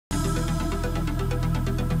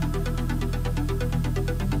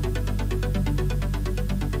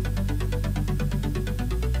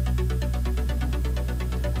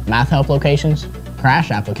math help locations,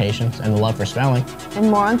 crash applications, and the love for spelling.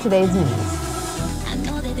 And more on today's news. I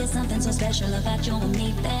know that there's something so special about you and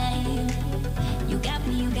me, babe. You got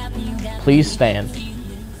me, you got me, you got me. Please stand.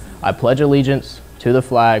 I pledge allegiance to the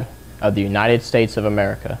flag of the United States of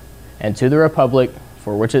America and to the republic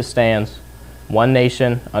for which it stands, one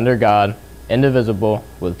nation, under God, indivisible,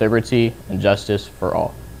 with liberty and justice for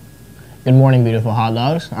all. Good morning, beautiful hot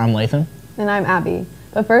dogs. I'm Lathan. And I'm Abby.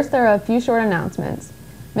 But first, there are a few short announcements.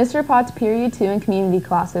 Mr. Potts Period 2 and community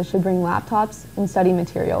classes should bring laptops and study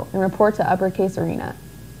material and report to Uppercase Arena.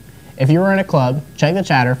 If you are in a club, check the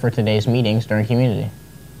chatter for today's meetings during community.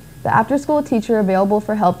 The after-school teacher available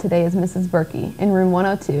for help today is Mrs. Berkey in room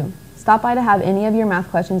 102. Stop by to have any of your math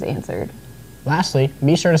questions answered. Lastly,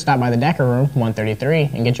 be sure to stop by the Decker Room,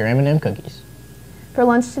 133, and get your M&M cookies. For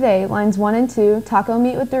lunch today, lines 1 and 2, taco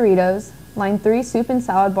meat with Doritos, line 3, soup and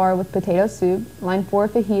salad bar with potato soup, line 4,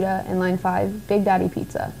 fajita, and line 5, Big Daddy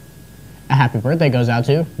pizza. A happy birthday goes out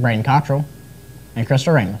to Brayden Cottrell and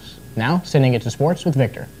Crystal Ramos. Now, sending it to sports with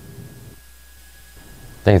Victor.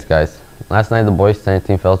 Thanks, guys. Last night, the boys' tennis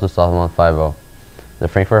team fell to softball 5-0. The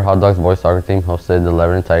Frankfurt Hot Dogs boys soccer team hosted the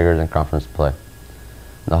Lebanon Tigers in conference play.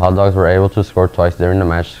 The Hot Dogs were able to score twice during the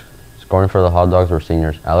match. Scoring for the Hot Dogs were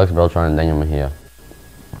seniors Alex Beltran and Daniel Mejia.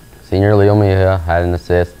 Senior Leo Mejia had an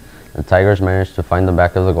assist. The Tigers managed to find the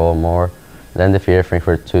back of the goal more, then defeated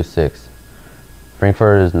Frankfurt 2-6.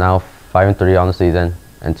 Frankfurt is now 5-3 on the season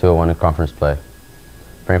and 2-1 in conference play.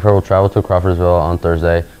 Frankfurt will travel to Crawfordsville on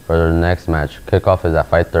Thursday for their next match. Kickoff is at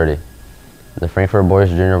 5:30. The Frankfurt boys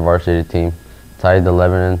junior varsity team tied the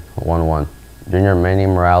Lebanon 1-1. Junior Manny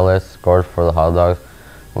Morales scored for the Hot Dogs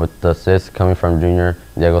with the assist coming from junior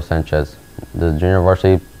Diego Sanchez. The junior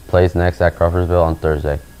varsity plays next at Crawfordsville on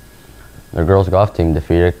Thursday. The girls golf team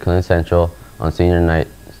defeated Clinton Central on senior night.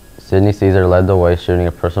 Sydney Caesar led the way, shooting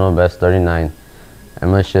a personal best 39.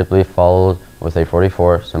 Emily Shipley followed with a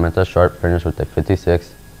 44. Samantha Sharp finished with a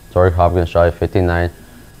 56. Tori Hopkins shot a 59.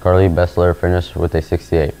 Carly Bessler finished with a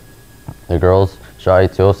 68. The girls shot a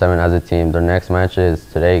 207 as a team. Their next match is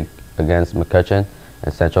today against McCutcheon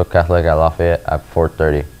and Central Catholic at Lafayette at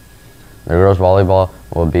 4:30. The girls volleyball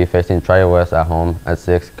will be facing Tri-West at home at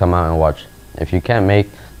 6. Come out and watch. If you can't make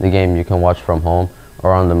the game, you can watch from home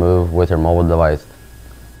or on the move with your mobile device.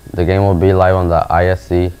 The game will be live on the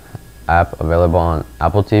ISC app available on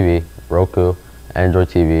Apple TV, Roku, Android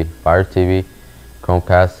TV, Fire TV,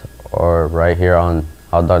 Chromecast, or right here on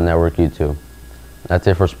Hot Dog Network YouTube. That's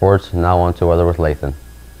it for sports. Now on to weather with Lathan.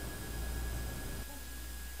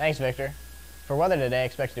 Thanks, Victor. For weather today,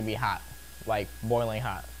 expected to be hot, like boiling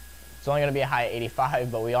hot. It's only going to be a high of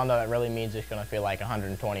 85, but we all know that really means it's going to feel like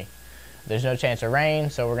 120. There's no chance of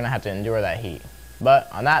rain, so we're going to have to endure that heat. But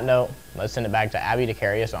on that note, let's send it back to Abby to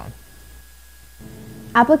carry us on.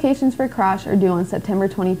 Applications for Crash are due on September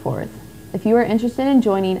 24th. If you are interested in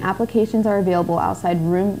joining, applications are available outside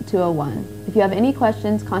room 201. If you have any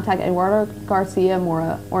questions, contact Eduardo Garcia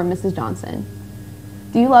Mora or Mrs. Johnson.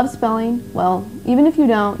 Do you love spelling? Well, even if you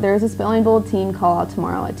don't, there is a spelling bulletin call out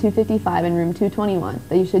tomorrow at 2:55 in room 221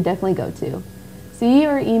 that you should definitely go to. See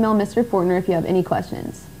or email Mr. Fortner if you have any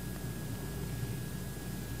questions.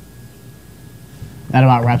 That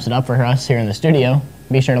about wraps it up for us here in the studio.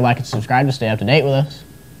 Be sure to like and subscribe to stay up to date with us.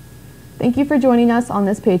 Thank you for joining us on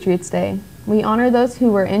this Patriots Day. We honor those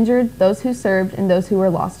who were injured, those who served, and those who were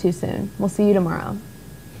lost too soon. We'll see you tomorrow.